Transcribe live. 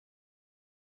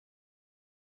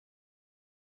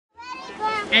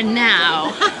And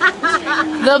now,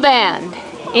 the band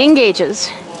engages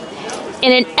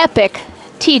in an epic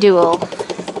tea duel.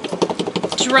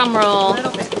 drum roll,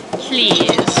 please.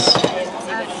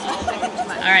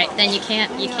 All right, then you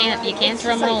can't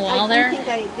drum roll while they're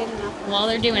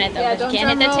doing it though. Yeah, You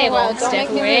can't hit the table. Step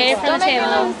away from the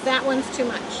table. That one's too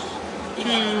much.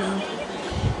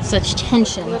 Such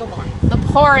tension. A little more. The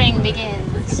pouring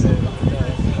begins.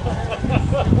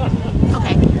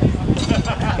 Okay.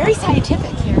 Very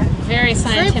scientific here. Very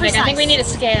scientific. Very I think we need a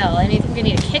scale. I think we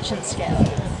need a kitchen scale.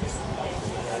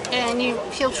 And you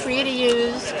feel free to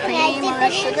use cream or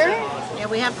sugar. Yeah,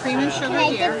 we have cream and sugar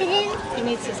here. He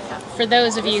needs his cup. For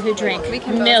those of you who drink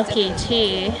milky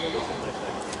tea.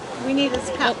 We need his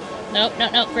cup. No,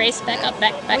 Grace, back up,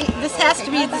 back. This has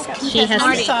to be this. She has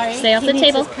to stay off the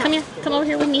table. Come here, come over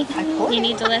here with me. You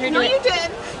need to let her do it. No, you did.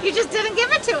 You just didn't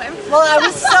give it to him. Well, I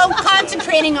was so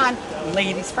concentrating on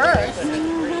ladies first.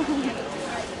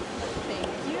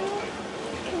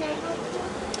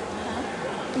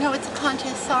 No, it's a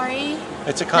contest, sorry.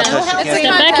 It's a contest.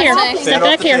 Step back here. Step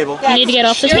back here. You need to get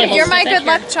off the table. You're my good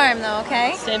luck charm, though,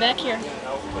 okay? Stay back here.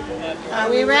 Are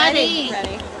we ready?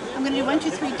 Ready. I'm going to do 1, 2,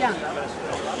 3, dunk.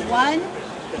 1,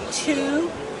 2,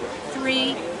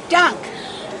 3, dunk.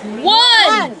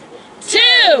 1,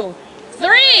 2,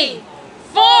 3,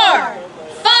 4,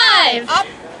 5. Up.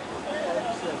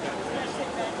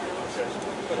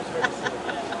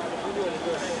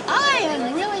 I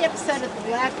am really upset at the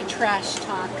lack of trash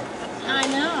talk. I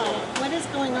know. What is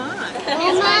going on? He's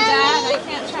my dad. I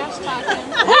can't trash talk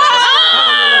him.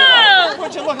 Oh!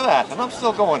 Would you look at that? And I'm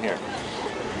still going here.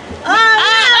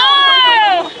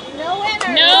 Oh! No winners.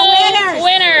 No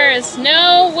winners.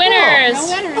 No winners. No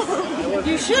winners.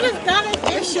 You should have done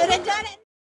it. You should have done it.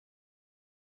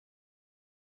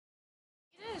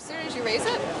 As soon as you raise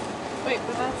it? Wait,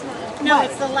 but that's not... No,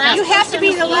 it's the last. You have to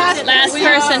be the last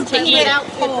person to eat it.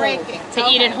 To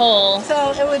eat it whole.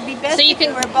 So it would be best So you if can-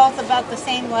 we were both about the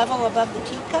same level above the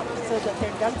teacup, so that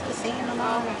they're dunked the same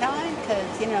amount of time. Because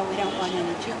we don't want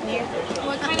any cheating here.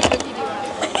 What kind of cookie do you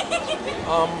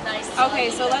have? Okay,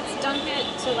 so let's dunk it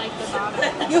to like the bottom.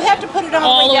 You have to put it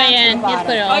all the way down to the You have to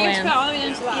put it bottom. all You have to in. put it all the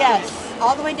way down to the bottom. Yes,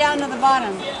 all the way down to the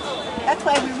bottom. That's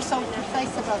why we were so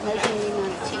precise about measuring the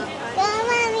amount of tea.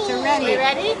 So ready? You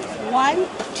ready? 1,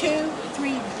 2,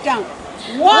 3, dunk.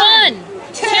 1,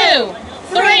 2,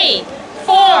 3, 4,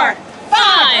 5.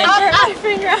 Put my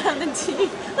finger on the tea.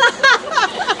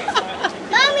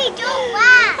 Mommy, don't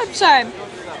laugh. I'm sorry.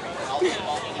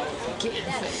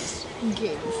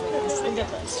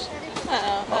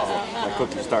 My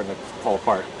cookie's starting to fall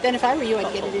apart. Then if I were you,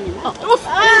 I'd get it in your mouth. Oh,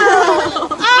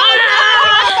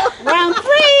 no. Round 3!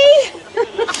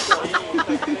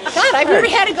 God, I've never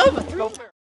had to go with 3.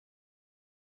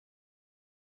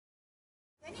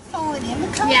 Then you fold it in the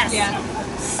cup. Yes. Yeah.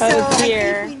 Oh, So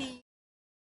dear. I think we need...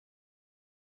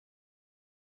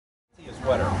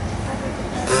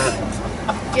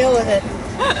 Deal with it.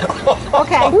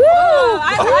 Okay. Woo!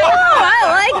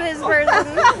 I like this person.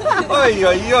 Oy,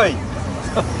 oy, oy.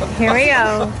 Here we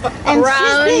go. And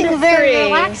Round she's being a very 3.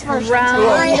 relaxed version. Round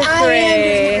I am 3.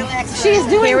 being relaxed. She's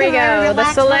doing Here we the very go. The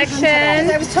relaxed version today.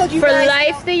 selection I was told you for guys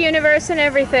life, the universe, and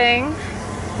everything.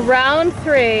 Round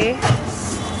 3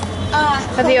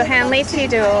 of the O'hAnleigh Tea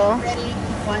Duel. Ready?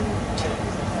 1, 2,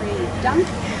 3, dunk.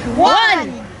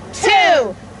 1,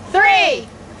 2, 3,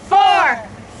 4,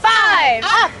 5.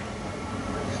 Up.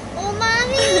 Oh,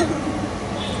 Mommy.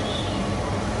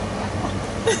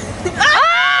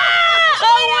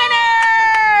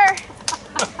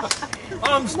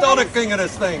 I'm still the king of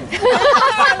this thing.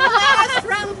 Last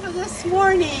round for this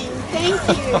morning. Thank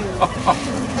you.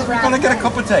 I'm gonna get a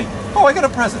cup of tea. Oh, I got a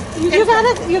present. You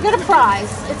get a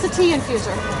prize. It's a tea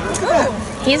infuser.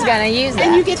 He's gonna use that.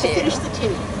 And you get to too. finish the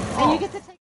tea. And you get to